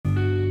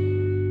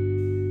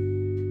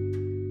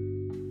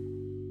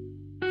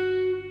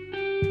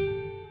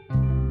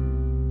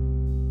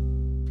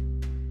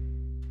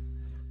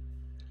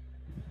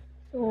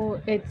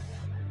It's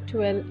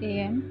 12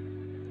 a.m.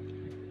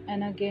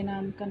 and again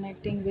I'm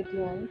connecting with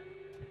you all.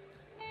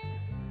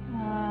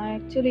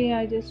 Actually,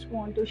 I just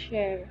want to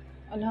share.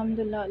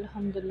 Alhamdulillah,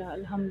 Alhamdulillah,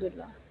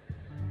 Alhamdulillah.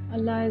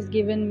 Allah has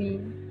given me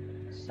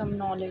some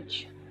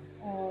knowledge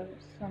or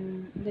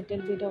some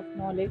little bit of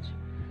knowledge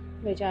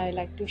which I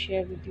like to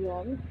share with you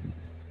all.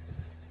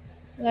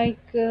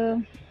 Like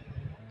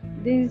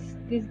these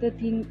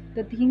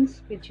the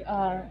things which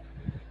are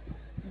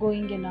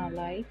going in our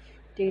life,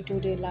 day to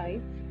day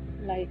life.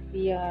 Like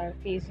we are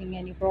facing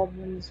any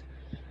problems,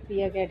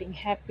 we are getting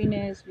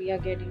happiness, we are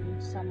getting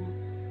some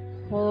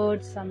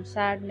hurt, some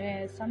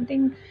sadness,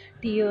 something,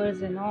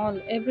 tears and all,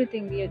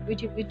 everything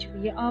which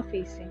we are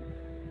facing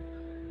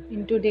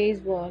in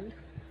today's world,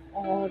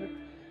 or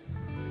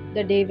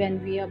the day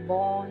when we are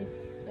born,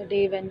 the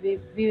day when we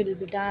will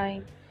be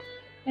dying,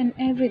 and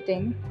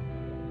everything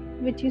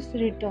which is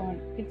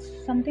returned. It's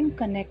something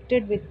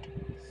connected with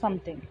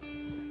something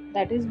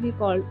that is we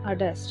call our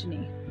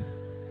destiny.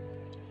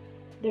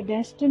 The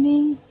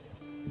destiny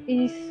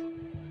is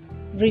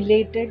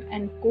related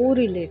and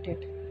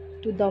correlated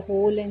to the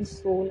whole and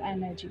soul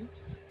energy,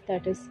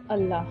 that is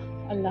Allah,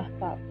 Allah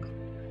Pak.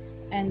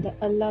 And the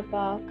Allah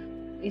Pak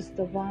is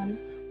the one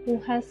who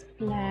has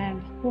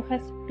planned, who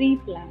has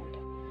pre-planned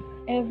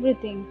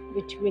everything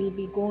which will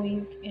be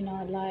going in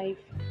our life,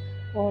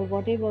 or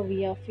whatever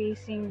we are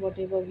facing,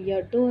 whatever we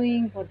are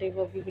doing,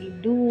 whatever we will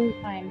do.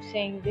 I am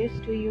saying this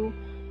to you,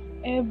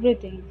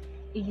 everything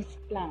is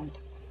planned.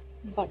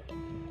 But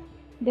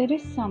there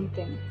is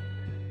something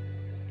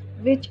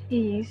which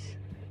is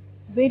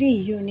very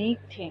unique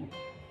thing,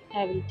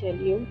 I will tell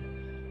you,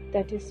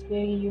 that is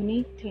very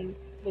unique thing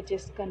which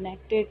is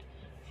connected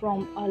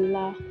from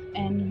Allah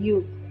and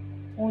you.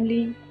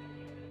 Only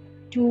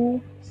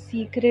two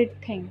secret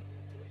thing,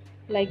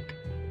 like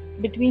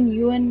between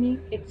you and me.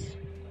 It's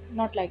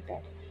not like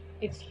that.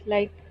 It's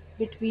like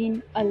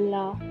between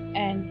Allah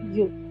and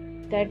you.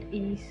 That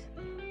is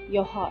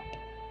your heart.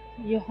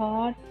 Your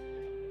heart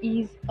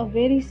is a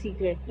very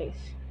secret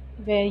place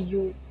where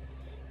you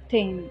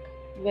think,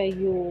 where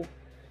you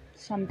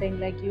something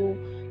like you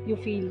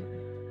feel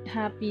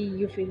happy,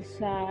 you feel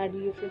sad,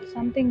 you feel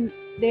something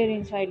there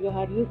inside your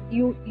heart.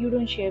 You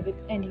don't share with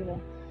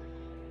anyone.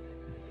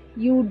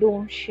 You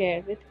don't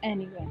share with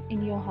anyone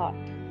in your heart,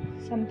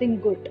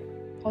 something good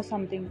or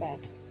something bad.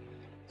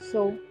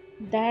 So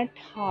that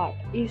heart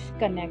is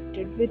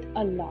connected with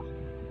Allah.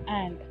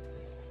 And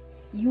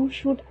you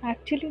should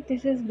actually,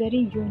 this is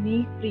very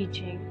unique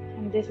preaching,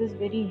 and this is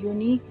very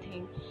unique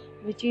thing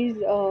which is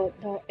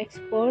the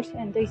experts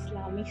and the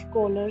Islamic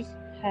scholars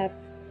have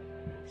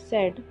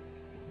said,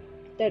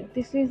 that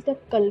this is the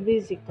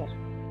Kalbi Zikr.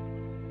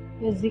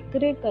 The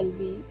Zikr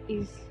Kalbi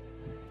is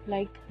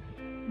like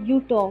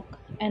you talk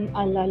and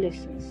Allah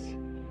listens,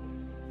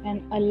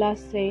 and Allah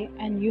say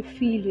and you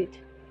feel it.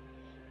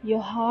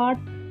 Your heart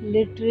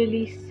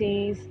literally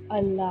says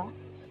Allah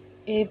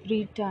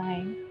every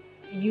time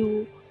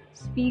you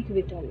speak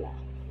with Allah,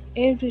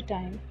 every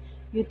time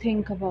you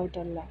think about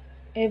Allah,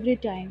 every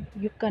time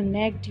you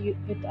connect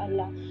with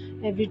Allah,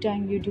 every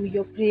time you do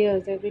your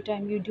prayers, every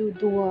time you do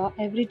dua,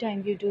 every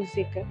time you do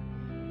zikr,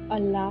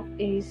 Allah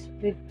is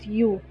with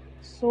you.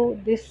 So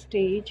this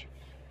stage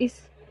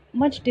is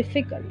much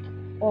difficult,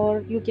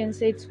 or you can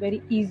say it's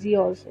very easy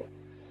also.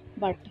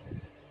 But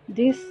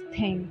this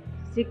thing,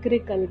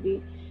 zikr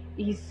kalbi,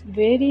 is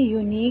very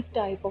unique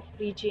type of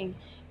preaching,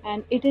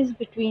 and it is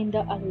between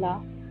the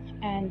Allah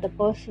and the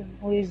person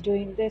who is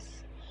doing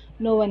this.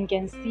 No one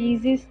can see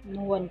this,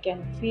 no one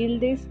can feel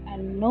this,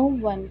 and no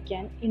one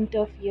can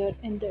interfere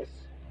in this.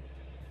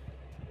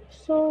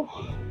 So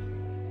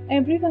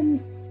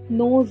everyone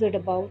knows it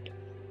about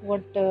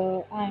what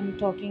I'm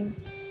talking,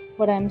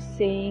 what I'm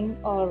saying,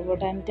 or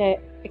what I'm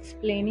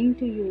explaining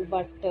to you.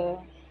 But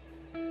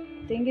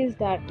thing is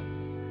that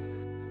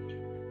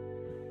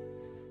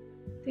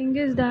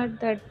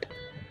that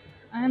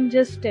I'm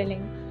just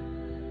telling,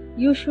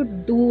 you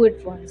should do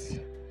it once.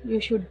 You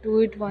should do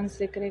it once,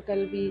 Zikr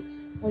Kalbi,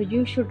 or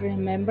you should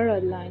remember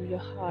Allah in your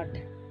heart.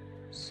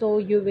 So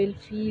you will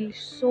feel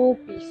so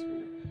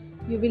peaceful.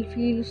 You will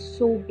feel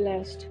so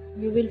blessed.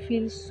 You will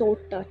feel so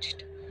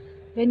touched.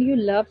 When you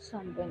love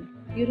someone,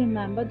 you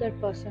remember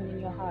that person in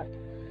your heart.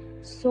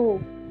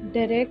 So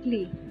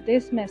directly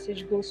this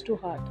message goes to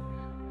heart.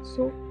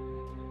 So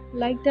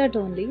like that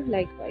only,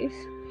 likewise,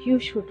 you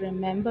should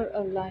remember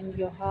Allah in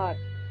your heart.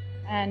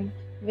 And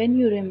when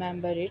you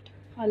remember it,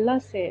 Allah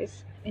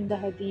says in the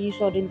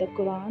Hadith or in the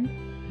Quran,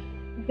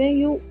 when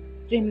you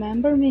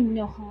remember me in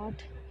your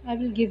heart, I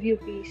will give you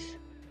peace.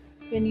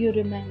 When you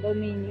remember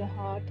me in your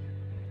heart,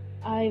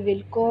 I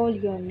will call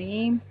your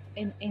name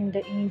in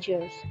the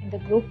angels, in the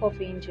group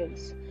of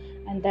angels.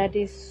 And that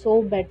is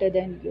so better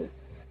than you.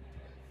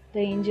 The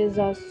angels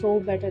are so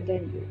better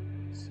than you.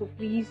 So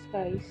please,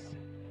 guys,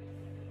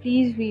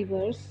 please,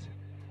 viewers,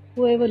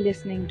 whoever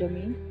listening to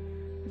me,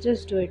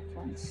 just do it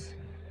once.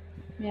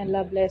 May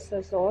Allah bless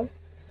us all.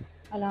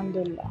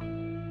 Alhamdulillah.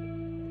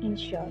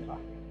 Inshallah.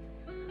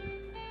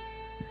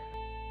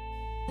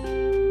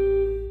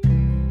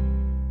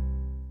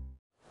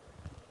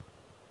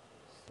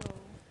 So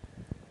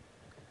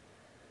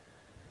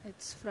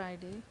It's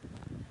Friday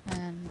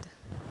and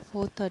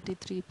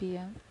 4:33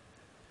 p.m.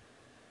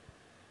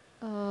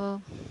 Uh,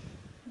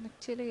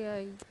 Actually,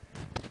 I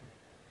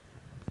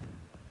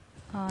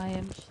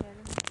am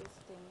sharing this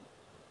thing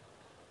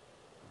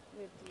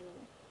with you,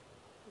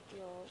 with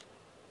your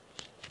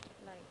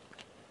like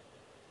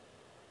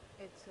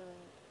it's a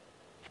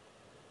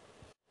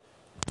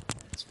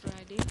it's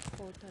Friday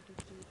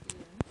 4:33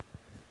 p.m.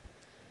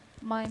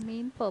 My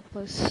main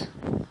purpose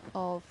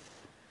of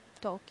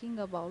talking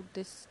about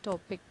this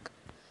topic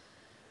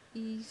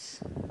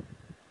is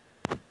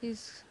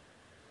is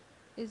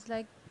is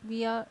like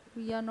we are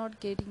not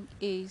getting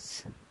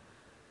A's.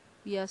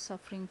 We are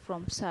suffering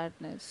from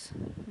sadness.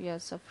 We are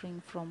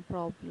suffering from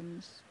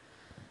problems.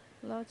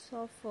 Lots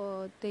of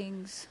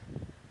things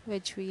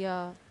which we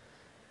are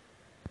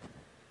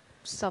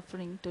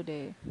suffering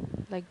today,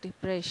 like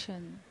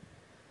depression,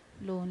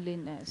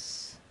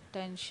 loneliness,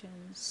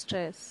 tension,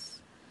 stress.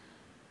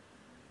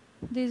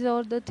 These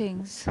are the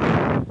things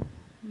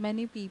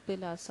many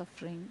people are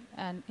suffering,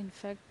 and in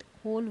fact,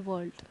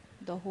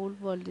 the whole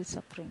world is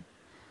suffering.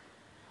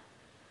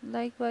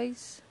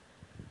 Likewise,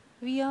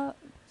 we are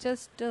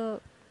just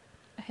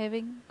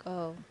having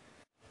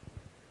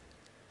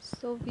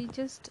we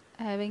just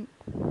having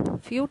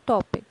few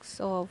topics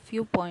or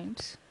few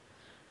points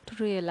to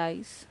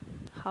realize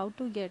how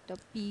to get a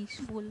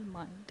peaceful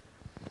mind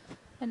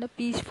and a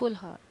peaceful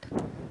heart.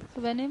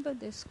 So whenever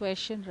this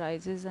question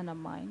rises in our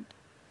mind,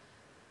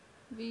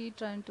 we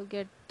trying to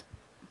get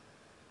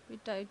we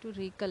try to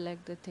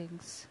recollect the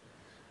things,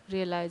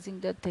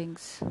 realizing the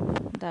things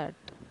that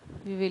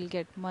we will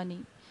get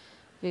money,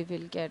 we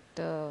will get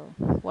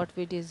what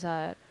we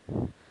desire.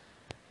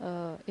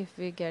 If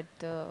we get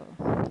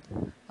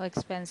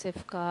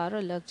expensive car,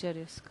 a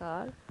luxurious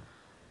car,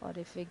 or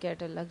if we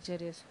get a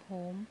luxurious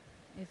home,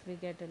 if we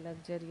get a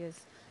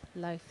luxurious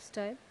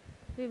lifestyle,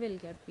 we will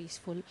get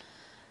peaceful.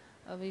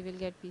 We will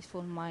get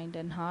peaceful mind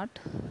and heart.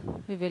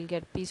 We will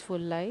get peaceful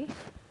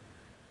life,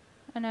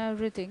 and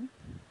everything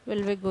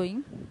will be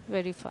going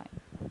very fine.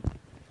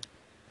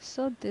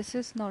 So this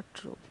is not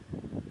true.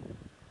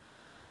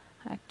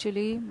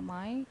 Actually,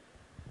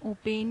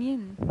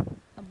 opinion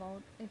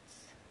about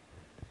it's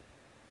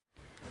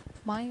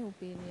my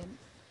opinion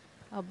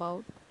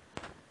about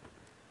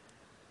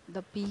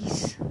the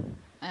peace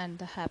and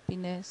the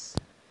happiness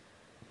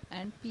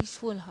and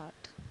peaceful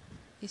heart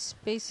is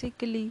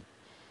basically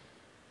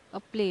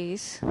a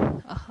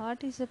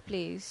heart is a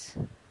place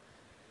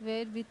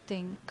where we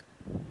think,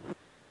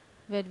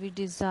 where we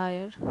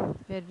desire,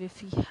 where we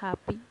feel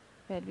happy,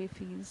 where we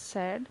feel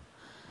sad.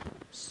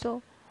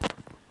 So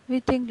we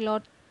think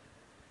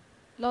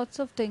lots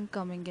of things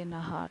coming in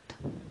our heart.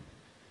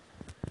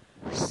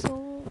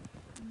 So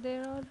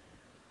there are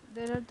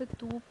there are the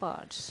two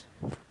parts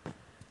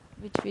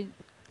which we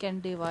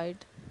can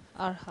divide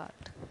our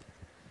heart,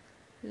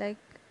 like,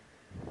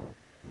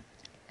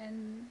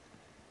 and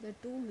the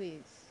two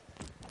ways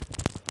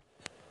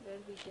where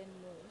we can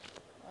know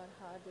our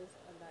heart is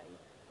alive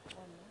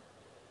or not.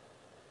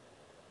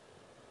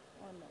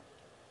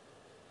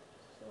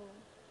 So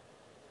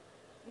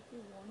if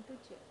you want to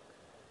check,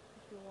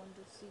 if you want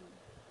to see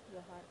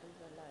your heart is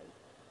alive,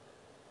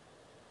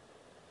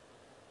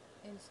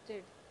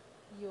 instead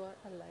you are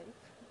alive,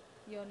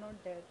 you are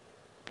not dead,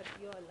 but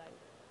you are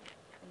alive,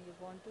 and you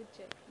want to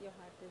check your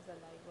heart is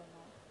alive or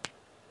not.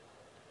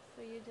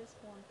 So you just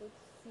want to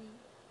see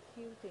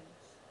few things,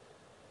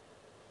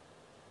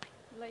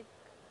 like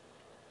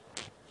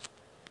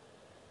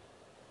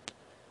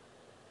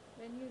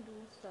when you do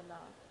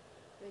salah,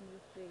 when you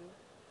pray,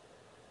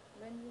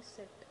 when you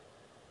sit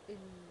in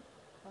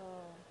a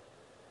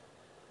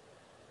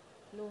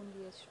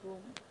loneliest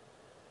room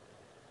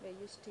where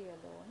you stay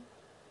alone,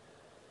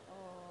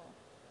 or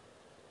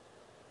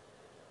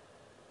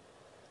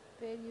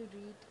where you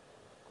read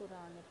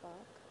Quran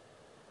Pak,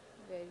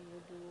 where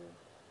you do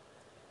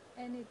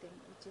anything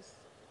which is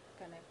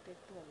connected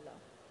to Allah,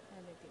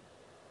 anything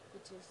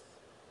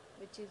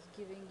which is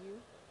giving you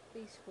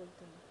peaceful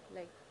thing,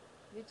 like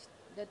which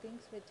the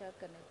things which are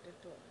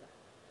connected to Allah,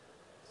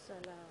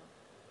 salah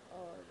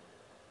or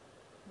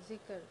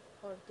zikr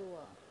or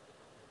dua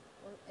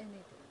or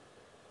anything.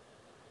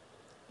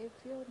 If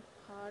your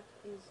heart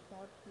is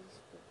not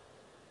peaceful,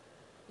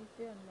 if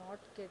you are not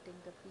getting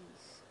the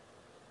peace,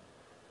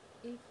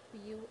 if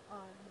you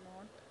are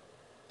not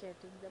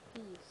getting the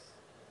peace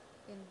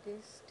in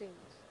this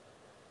stage,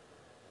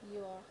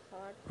 your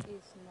heart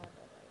is not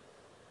alive.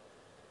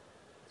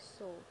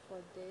 So for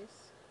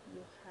this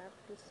you have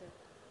to sit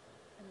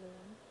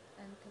alone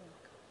and think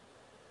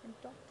and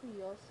talk to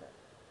yourself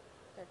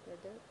that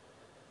whether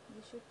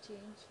you should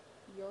change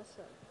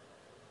yourself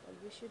or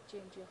you should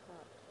change your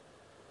heart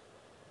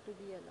to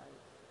be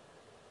alive.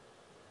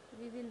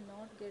 We will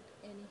not get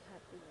any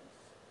happiness,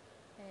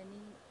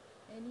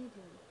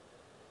 anything,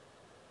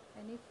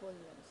 any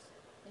fullness,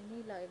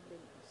 any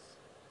liveliness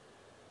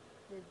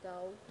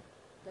without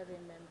the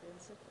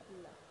remembrance of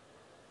Allah.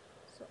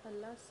 So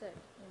Allah said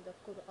in the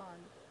Quran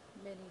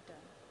many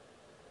times,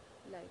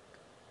 like,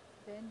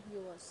 when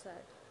you are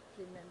sad,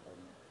 remember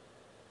me.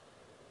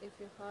 If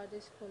your heart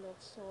is full of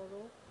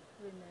sorrow,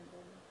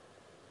 remember me.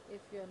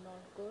 If you're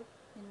not good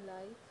in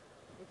life,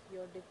 if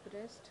you're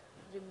depressed,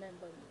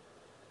 remember me.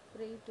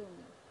 Pray to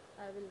me.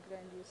 I will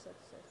grant you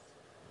success.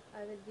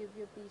 I will give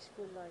you a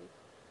peaceful life.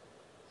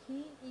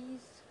 He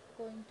is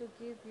going to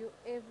give you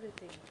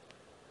everything.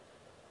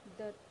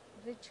 The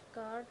rich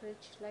car,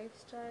 rich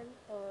lifestyle,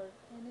 or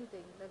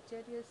anything,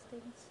 luxurious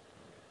things,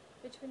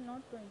 which will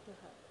not going to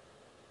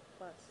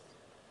help us.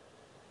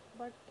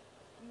 But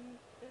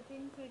the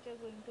things which are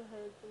going to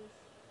help is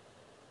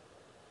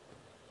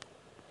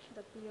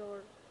the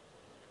pure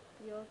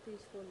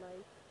peaceful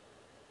life,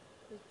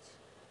 which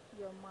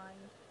your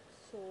mind,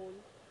 soul,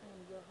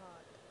 and your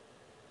heart.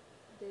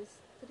 These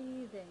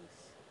three things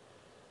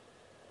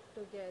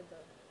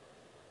together,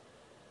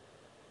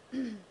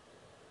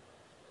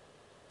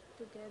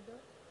 together,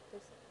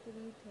 these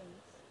three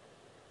things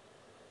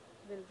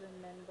will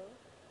remember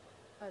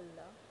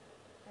Allah,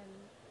 and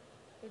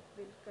it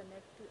will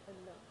connect to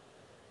Allah.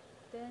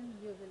 Then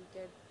you will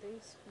get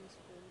this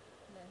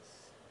peacefulness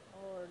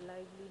or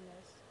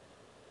liveliness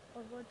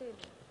or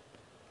whatever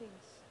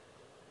things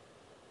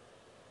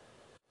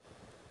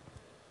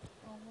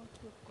or what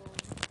you call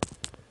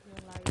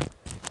your life,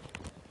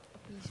 a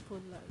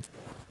peaceful life,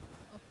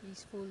 a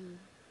peaceful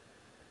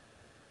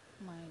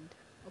mind,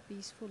 a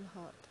peaceful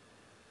heart.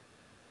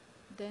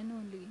 Then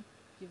only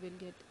you will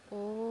get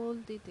all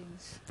the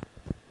things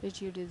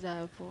which you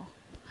desire for: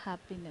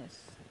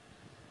 happiness,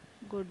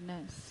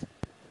 goodness.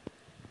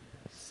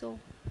 So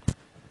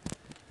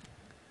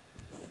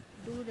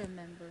do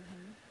remember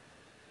him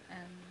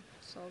and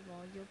solve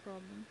all your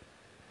problems.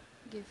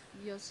 Give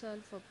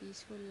yourself a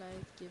peaceful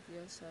life, give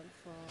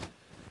yourself a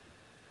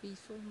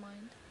peaceful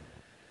mind,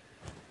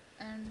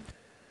 and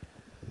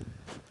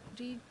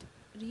read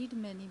read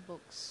many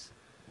books.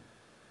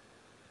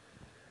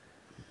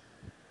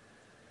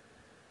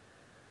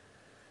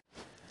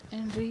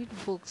 And read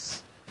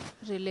books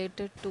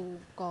related to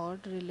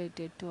God,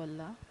 related to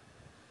Allah,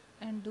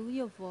 and do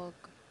your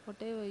work.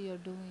 Whatever you're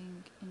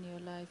doing in your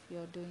life,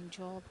 you're doing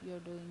job, you're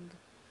doing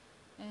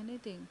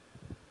anything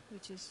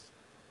which is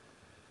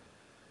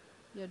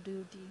your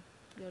duty,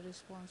 your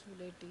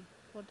responsibility,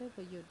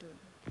 whatever you're doing.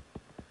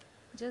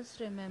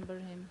 Just remember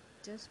him.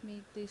 Just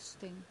make this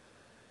thing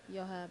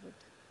your habit.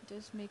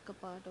 Just make a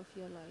part of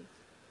your life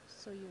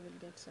so you will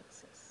get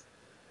success.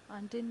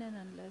 Until and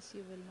unless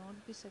you will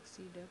not be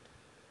succeeded,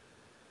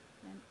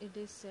 and it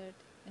is said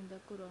in the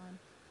Quran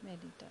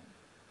many times.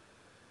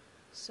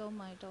 So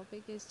my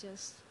topic is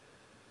just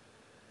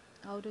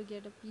how to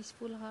get a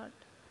peaceful heart,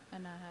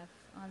 and I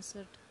have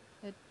answered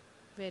it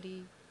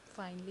very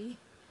finely,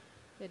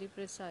 very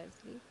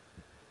precisely.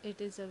 It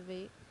is a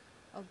way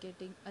of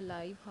getting a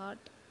live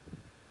heart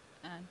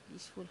and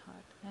peaceful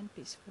heart and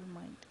peaceful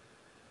mind.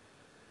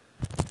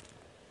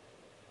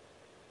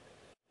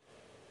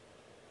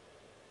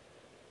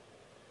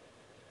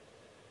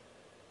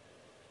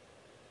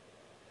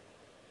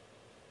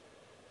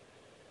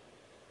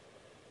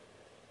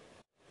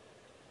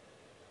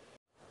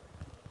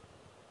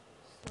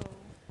 So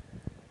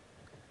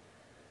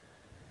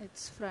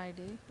it's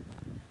Friday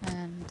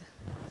and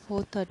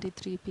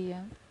 4:33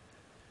 p.m.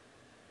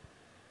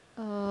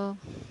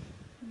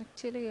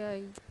 Actually,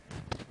 I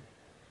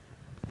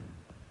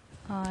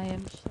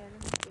am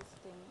sharing this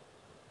thing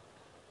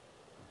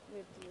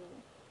with you,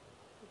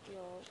 with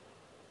your,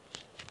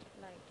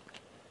 like,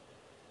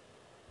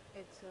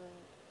 it's a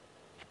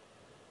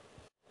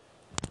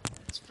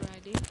it's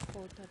Friday,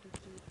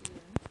 4:33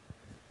 p.m.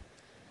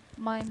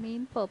 My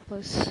main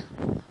purpose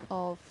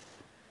of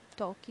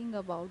talking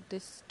about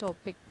this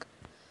topic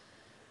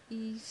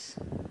is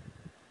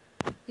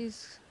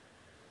is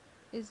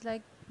is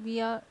like we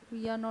are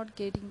not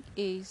getting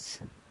A's.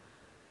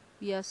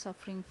 We are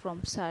suffering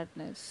from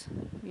sadness.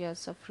 We are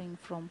suffering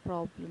from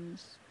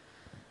problems.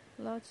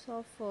 Lots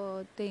of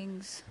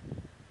things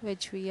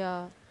which we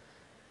are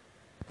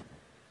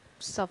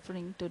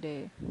suffering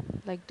today,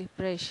 like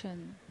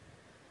depression,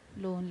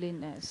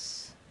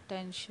 loneliness,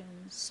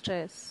 tension,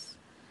 stress.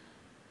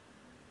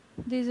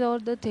 These are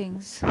the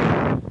things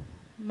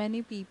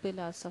many people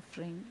are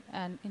suffering,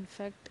 and in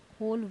fact,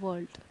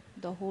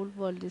 the whole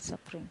world is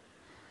suffering.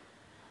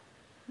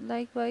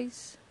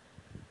 Likewise,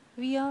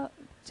 we are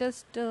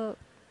just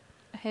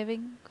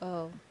having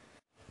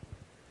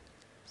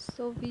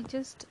we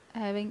just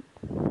having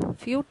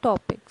few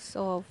topics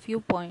or few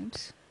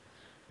points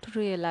to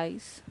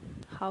realize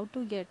how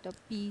to get a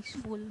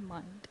peaceful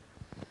mind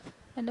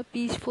and a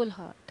peaceful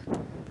heart.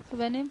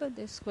 Whenever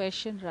this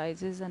question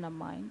rises in our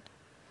mind,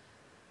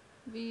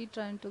 we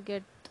try to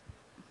get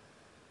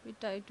we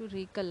try to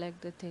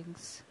recollect the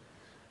things,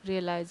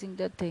 realizing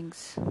the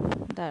things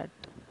that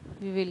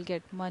we will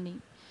get money,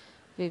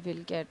 we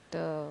will get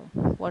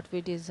what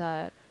we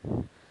desire.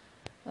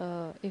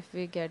 If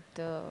we get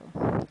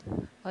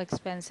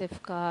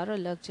expensive car, a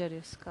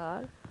luxurious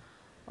car,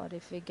 or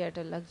if we get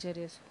a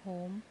luxurious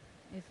home,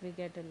 if we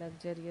get a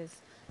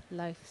luxurious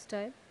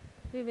lifestyle,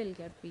 we will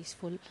get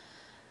peaceful.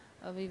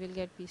 We will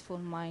get peaceful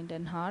mind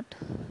and heart.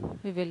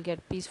 We will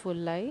get peaceful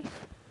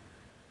life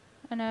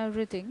and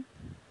everything.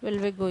 will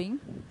be going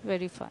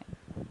very fine.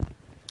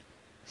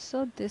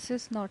 So this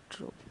is not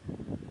true.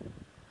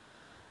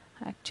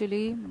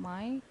 Actually,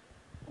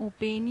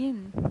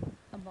 opinion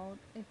about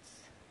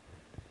it's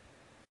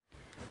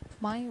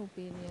my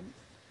opinion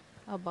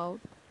about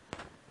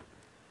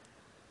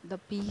the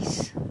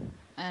peace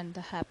and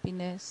the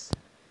happiness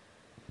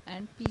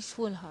and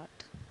peaceful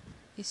heart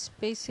is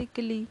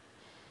basically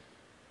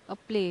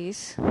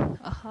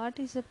a heart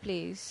is a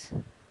place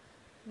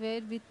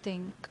where we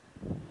think,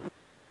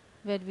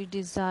 where we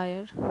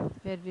desire,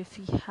 where we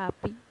feel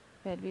happy,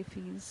 where we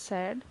feel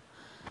sad.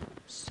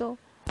 So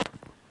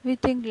we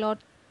think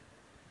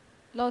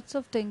lots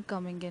of things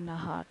coming in our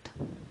heart.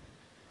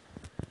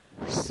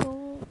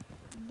 So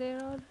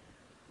there are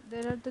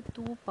there are the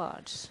two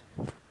parts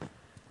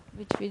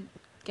which we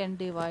can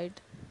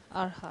divide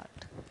our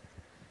heart,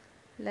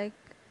 like,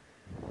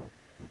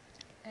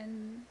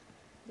 and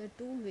the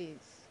two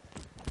ways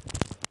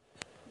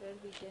where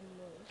we can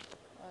know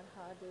our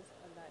heart is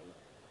alive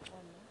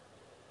or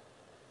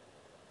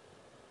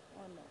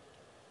not.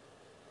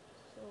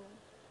 So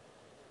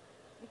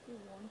if you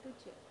want to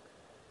check,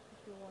 if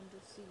you want to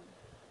see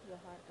your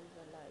heart is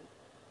alive,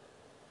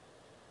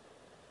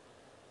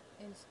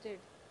 instead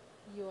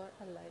you are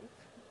alive,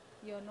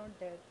 you are not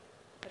dead,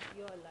 but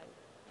you are alive,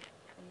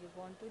 and you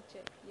want to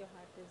check your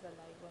heart is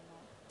alive or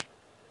not.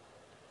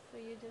 So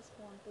you just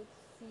want to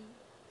see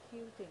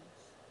few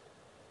things,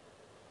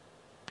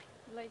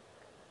 like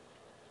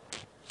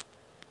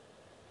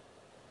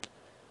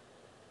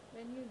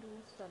when you do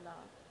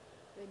salah,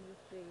 when you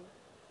pray,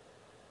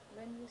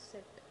 when you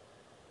sit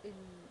in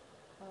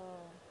a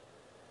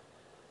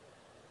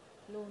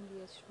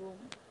loneliest room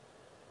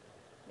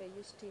where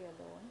you stay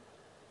alone,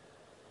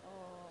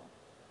 or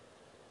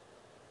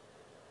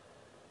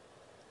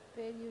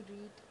where you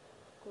read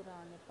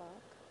Quran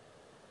Pak,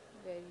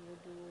 where you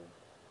do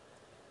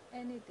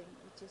anything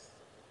which is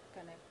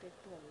connected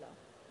to Allah,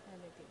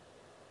 anything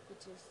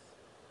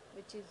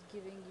which is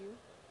giving you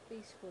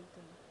peaceful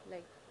thing,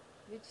 like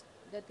which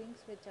the things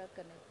which are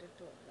connected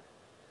to Allah,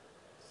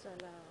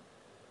 salah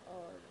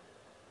or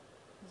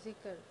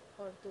zikr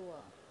or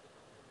dua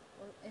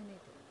or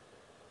anything.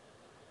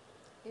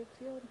 If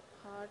your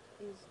heart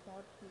is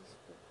not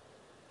peaceful,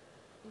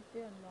 if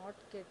you are not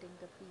getting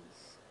the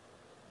peace,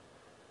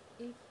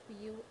 if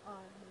you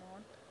are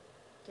not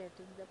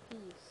getting the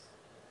peace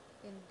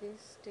in this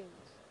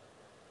stage,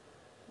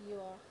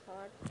 your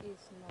heart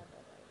is not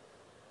alive.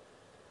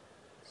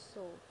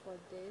 So for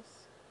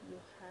this you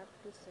have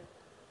to sit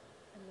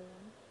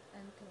alone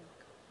and think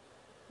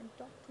and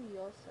talk to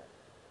yourself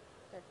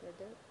that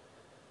whether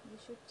you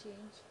should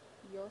change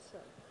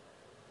yourself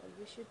or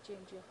you should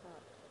change your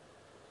heart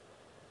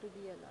to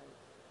be alive.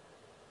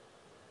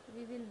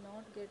 We will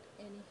not get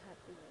any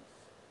happiness,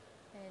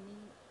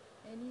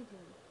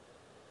 anything,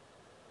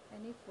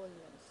 any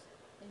fullness,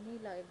 any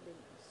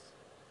liveliness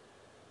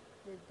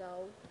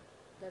without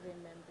the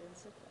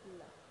remembrance of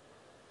Allah.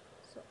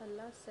 So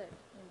Allah said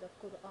in the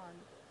Quran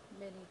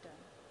many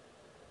times,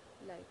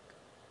 like,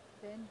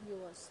 when you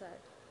are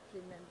sad,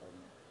 remember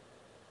me.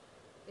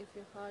 If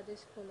your heart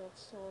is full of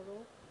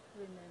sorrow,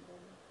 remember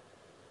me.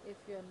 If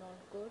you are not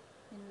good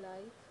in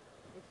life,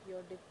 if you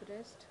are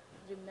depressed,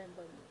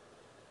 remember me.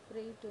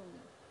 Pray to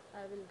me.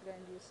 I will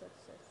grant you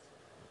success.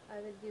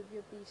 I will give you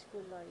a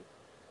peaceful life.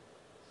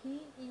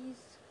 He is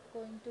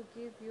going to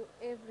give you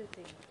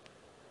everything.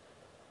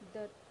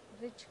 The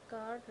rich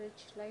car,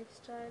 rich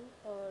lifestyle,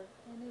 or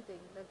anything,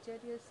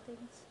 luxurious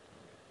things,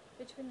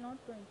 which will not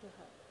going to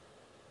have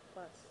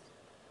first.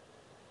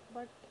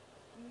 But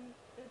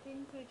the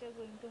things which are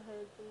going to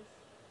help is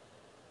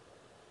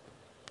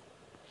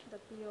the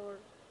pure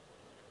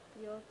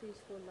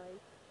peaceful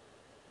life,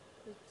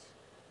 which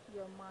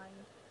your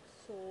mind,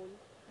 soul,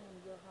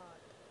 and your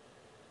heart.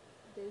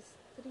 These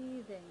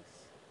three things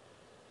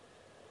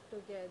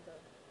together,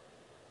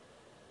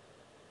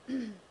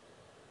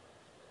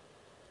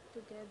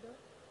 together,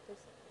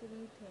 these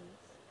three things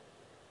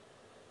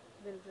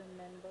will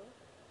remember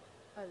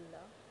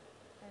Allah,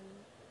 and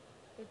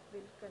it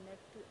will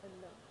connect to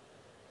Allah.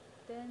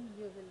 Then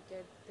you will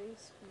get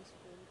this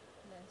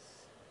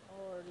peacefulness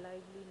or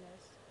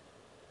liveliness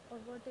or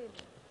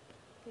whatever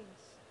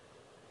things,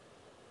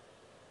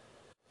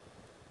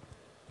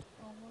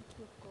 or what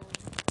you call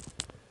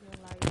your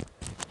life,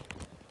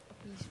 a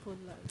peaceful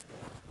life,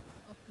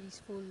 a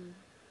peaceful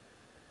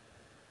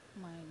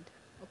mind,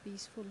 a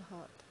peaceful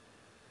heart.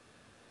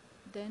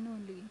 Then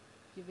only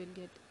you will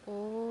get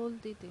all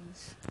the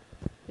things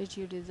which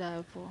you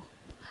desire for: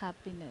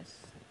 happiness,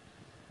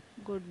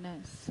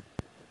 goodness.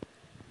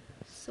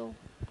 So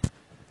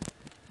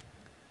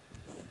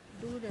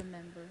do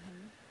remember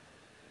Him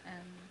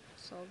and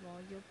solve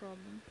all your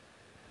problems.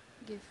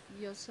 Give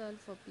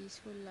yourself a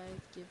peaceful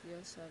life, give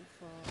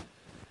yourself a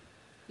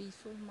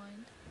peaceful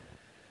mind,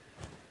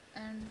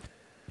 and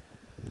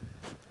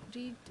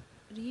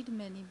read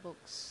many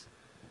books.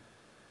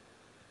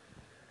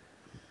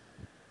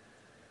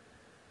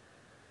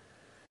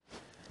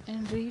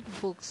 And read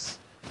books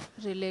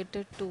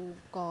related to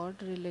God,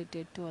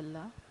 related to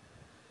Allah,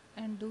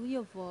 and do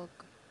your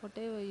work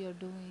Whatever you're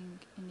doing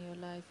in your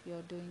life,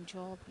 you're doing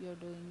job, you're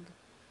doing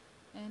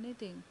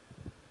anything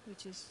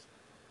which is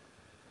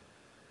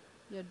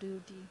your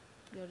duty,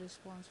 your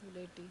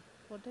responsibility,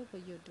 whatever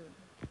you're doing,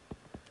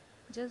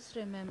 just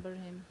remember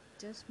him.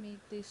 Just make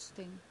this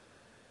thing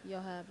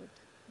your habit.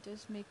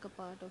 Just make a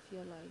part of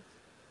your life,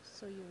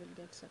 so you will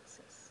get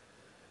success.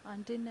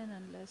 Until and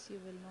unless you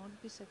will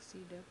not be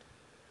succeeded,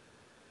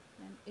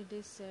 and it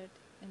is said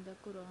in the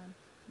Quran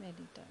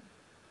many times.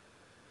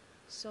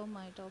 So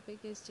my topic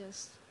is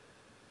just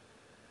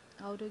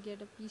how to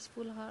get a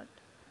peaceful heart,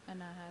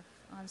 and I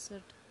have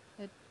answered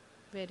it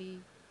very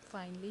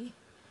finely,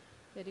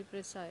 very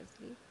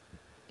precisely.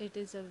 It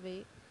is a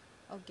way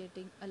of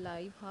getting a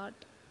live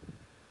heart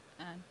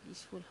and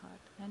peaceful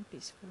heart and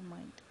peaceful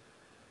mind.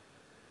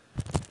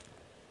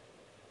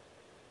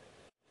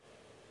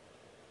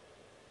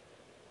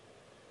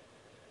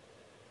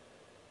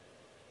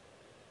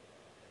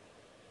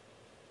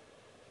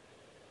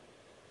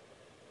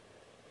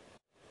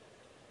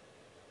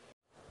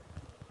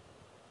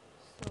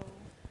 So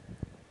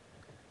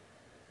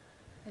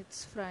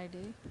it's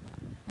Friday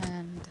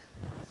and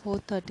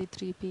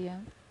 4:33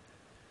 p.m.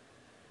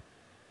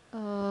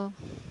 Uh,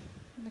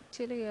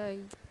 Actually, I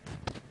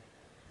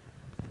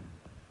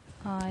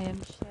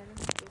am sharing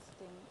this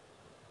thing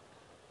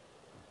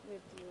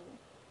with you,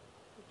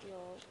 with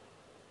your,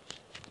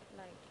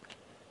 like,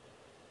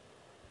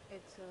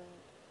 it's a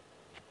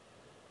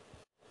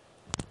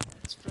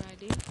it's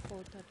Friday,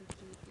 4:33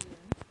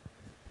 p.m.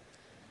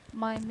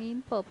 My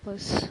main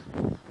purpose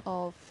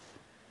of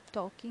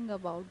talking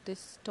about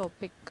this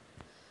topic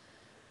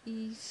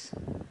is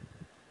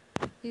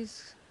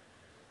is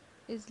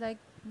is like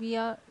we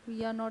are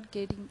not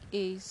getting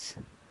A's.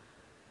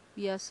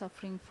 We are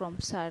suffering from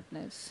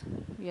sadness.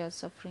 We are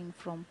suffering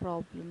from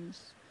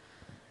problems.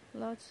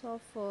 Lots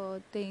of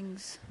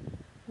things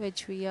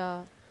which we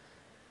are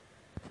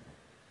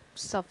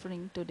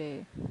suffering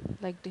today,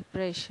 like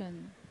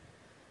depression,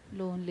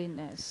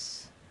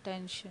 loneliness,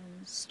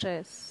 tension,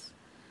 stress.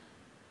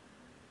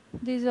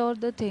 These are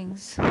the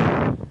things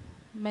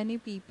many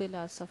people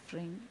are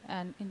suffering,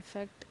 and in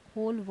fact,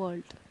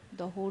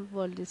 the whole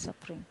world is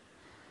suffering.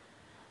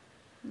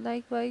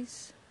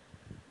 Likewise,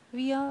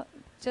 we are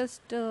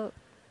just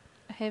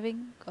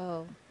having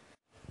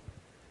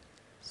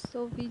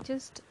so we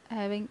just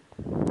having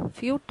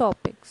few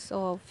topics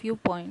or few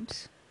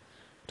points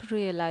to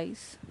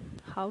realize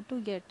how to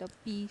get a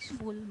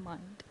peaceful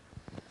mind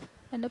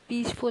and a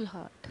peaceful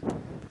heart.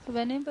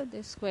 Whenever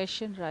this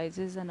question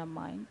rises in our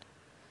mind,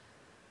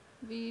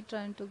 we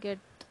try to get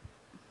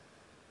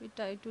we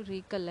try to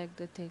recollect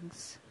the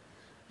things,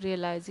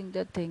 realizing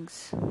the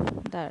things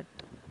that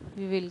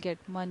we will get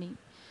money,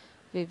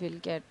 we will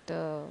get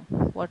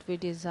what we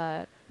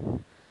desire.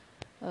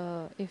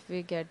 If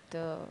we get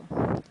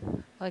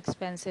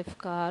expensive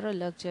car, a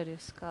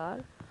luxurious car,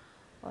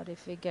 or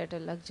if we get a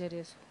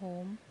luxurious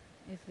home,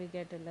 if we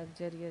get a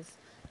luxurious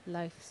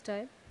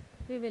lifestyle,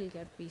 we will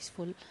get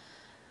peaceful.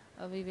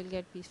 We will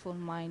get peaceful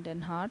mind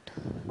and heart.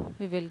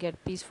 We will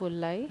get peaceful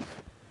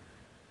life,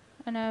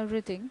 and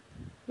everything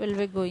will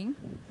be going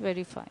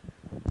very fine.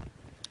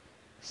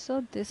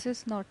 So this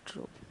is not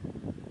true.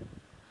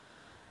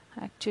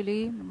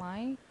 Actually,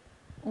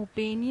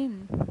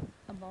 opinion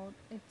about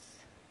it's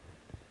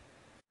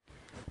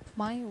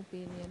my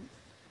opinion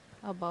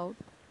about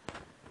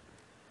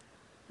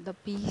the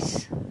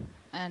peace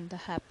and the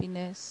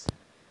happiness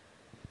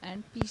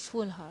and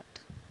peaceful heart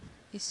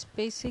is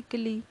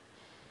basically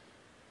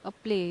a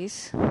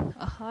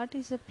heart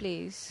is a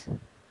place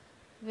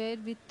where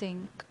we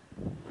think,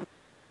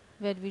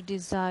 where we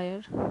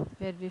desire,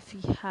 where we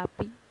feel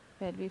happy,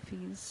 where we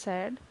feel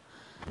sad.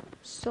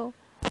 So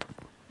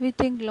we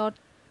think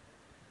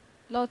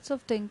lots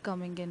of things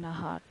coming in our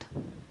heart.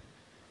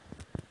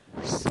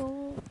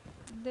 So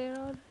there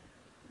are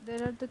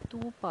there are the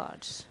two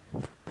parts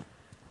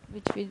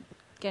which we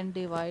can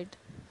divide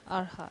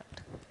our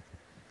heart,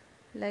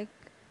 like,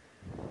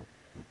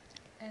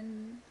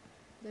 and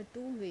the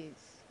two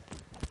ways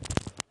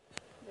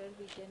where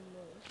we can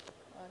know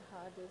our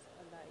heart is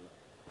alive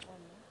or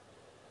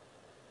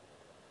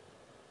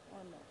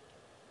not.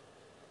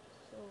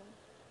 So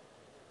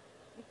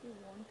if you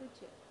want to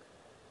check,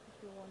 if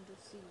you want to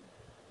see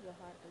your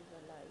heart is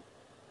alive,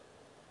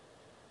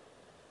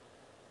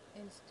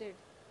 instead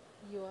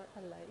you are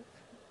alive,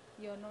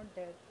 you are not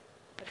dead,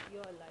 but you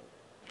are alive,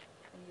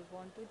 and you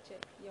want to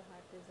check your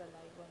heart is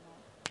alive or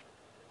not.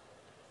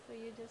 So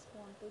you just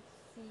want to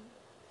see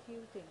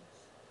few things,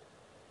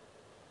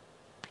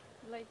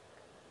 like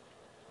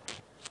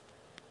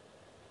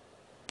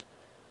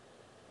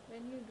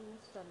when you do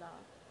salah,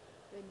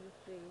 when you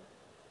pray,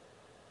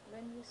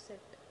 when you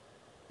sit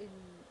in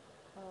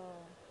a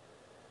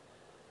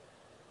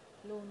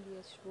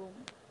loneliest room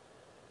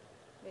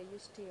where you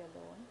stay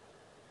alone,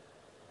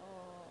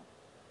 or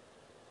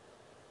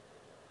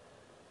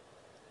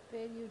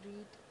where you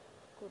read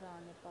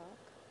Quran Pak,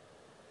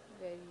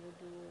 where you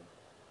do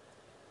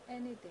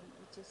anything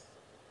which is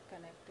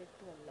connected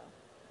to Allah,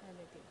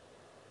 anything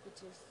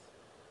which is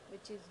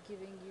which is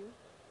giving you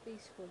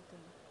peaceful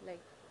thing,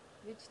 like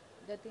which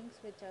the things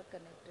which are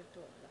connected to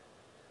Allah,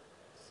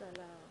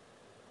 salah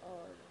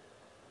or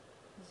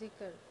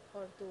zikr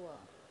or dua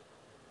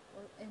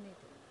or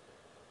anything.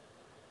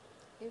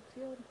 If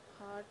your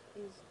heart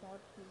is not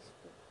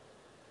peaceful,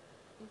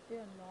 if you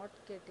are not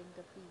getting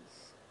the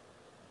peace,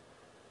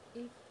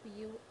 if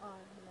you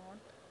are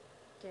not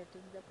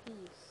getting the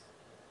peace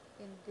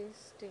in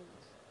this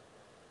stage,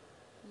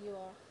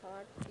 your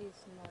heart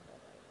is not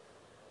alive.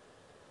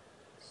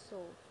 So,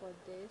 for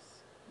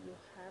this, you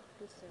have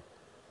to sit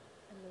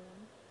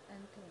alone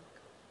and think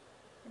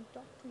and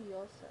talk to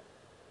yourself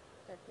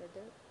that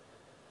whether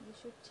you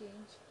should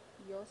change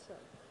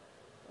yourself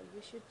or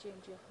you should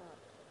change your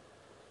heart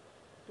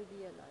to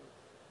be alive.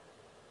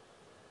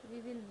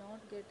 We will not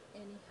get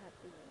any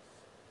happiness,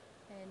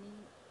 any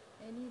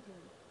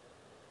anything,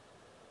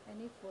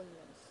 any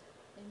fullness,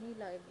 any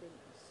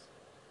liveliness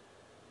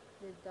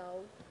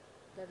without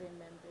the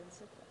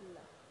remembrance of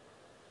Allah.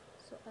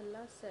 So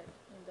Allah said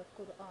in the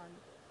Quran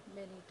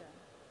many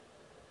times,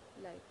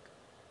 like,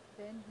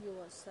 when you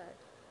are sad,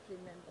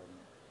 remember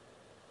me.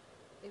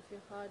 If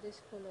your heart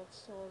is full of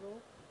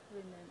sorrow,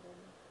 remember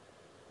me.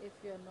 If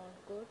you are not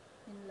good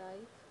in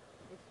life,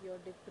 if you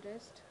are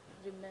depressed,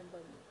 remember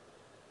me.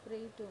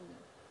 Pray to me.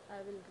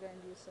 I will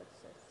grant you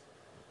success.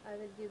 I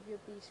will give you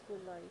peaceful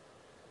life.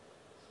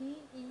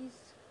 He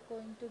is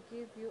going to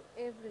give you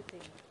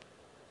everything.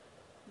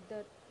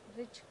 The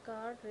rich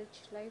car,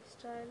 rich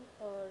lifestyle,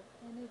 or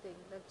anything,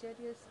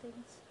 luxurious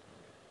things,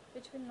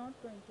 which will not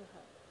going to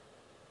have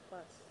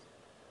first.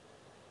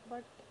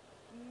 But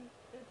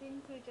the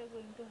things which are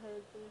going to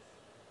help is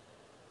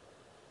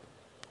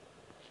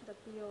the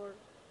pure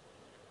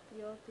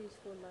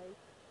peaceful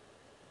life,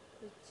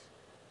 which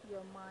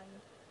your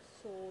mind,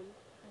 soul,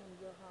 and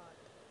your heart.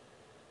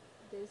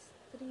 These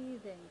three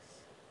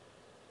things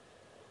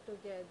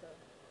together,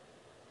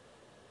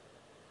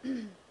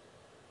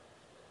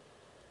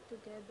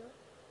 together,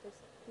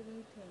 these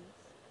three things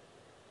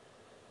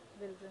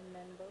will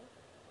remember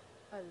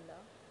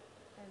Allah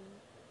and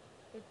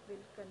it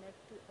will connect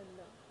to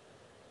Allah.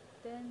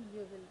 Then you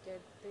will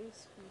get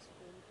this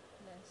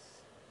peacefulness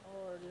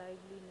or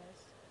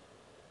liveliness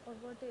or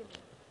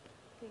whatever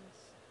things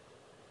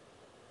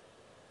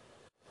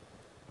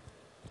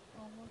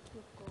or what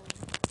you call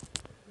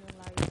your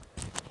life,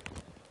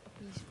 a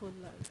peaceful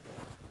life,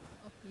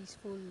 a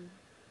peaceful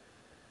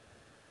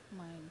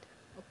mind,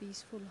 a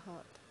peaceful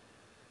heart.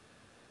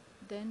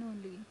 Then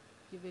only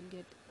you will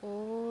get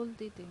all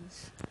the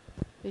things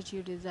which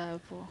you desire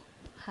for,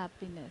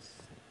 happiness,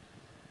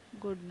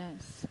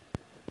 goodness.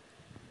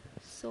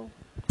 So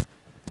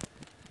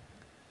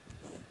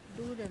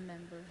do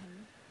remember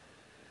him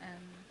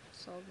and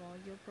solve all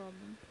your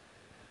problems.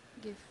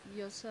 Give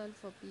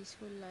yourself a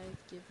peaceful life,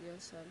 give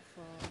yourself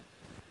a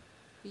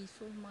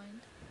peaceful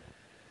mind,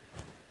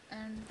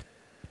 and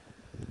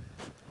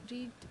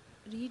read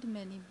read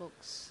many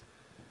books.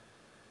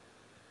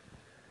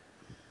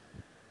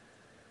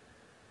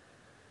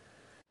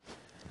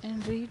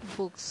 And read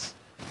books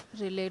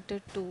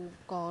related to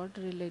God,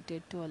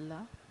 related to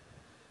Allah,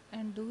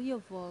 and do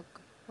your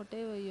work.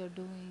 Whatever you're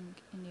doing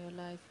in your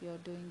life, you're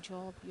doing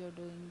job, you're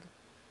doing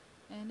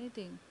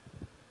anything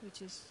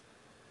which is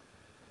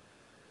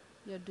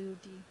your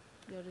duty,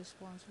 your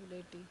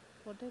responsibility,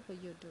 whatever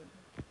you're doing.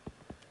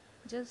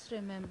 Just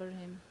remember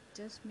him.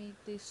 Just make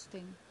this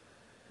thing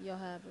your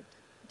habit.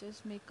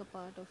 Just make a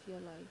part of your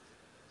life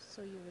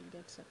so you will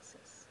get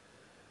success.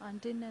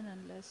 Until and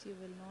unless you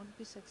will not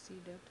be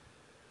succeeded,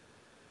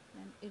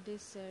 and it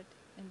is said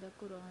in the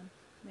Quran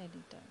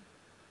many times.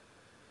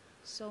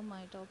 So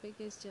my topic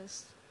is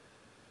just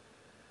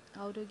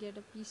how to get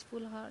a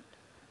peaceful heart,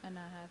 and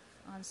I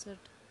have answered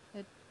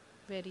it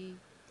very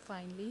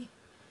finely,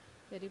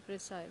 very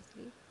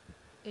precisely.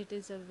 It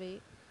is a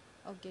way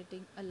of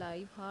getting a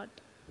live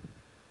heart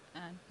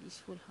and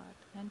peaceful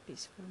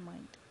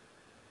mind.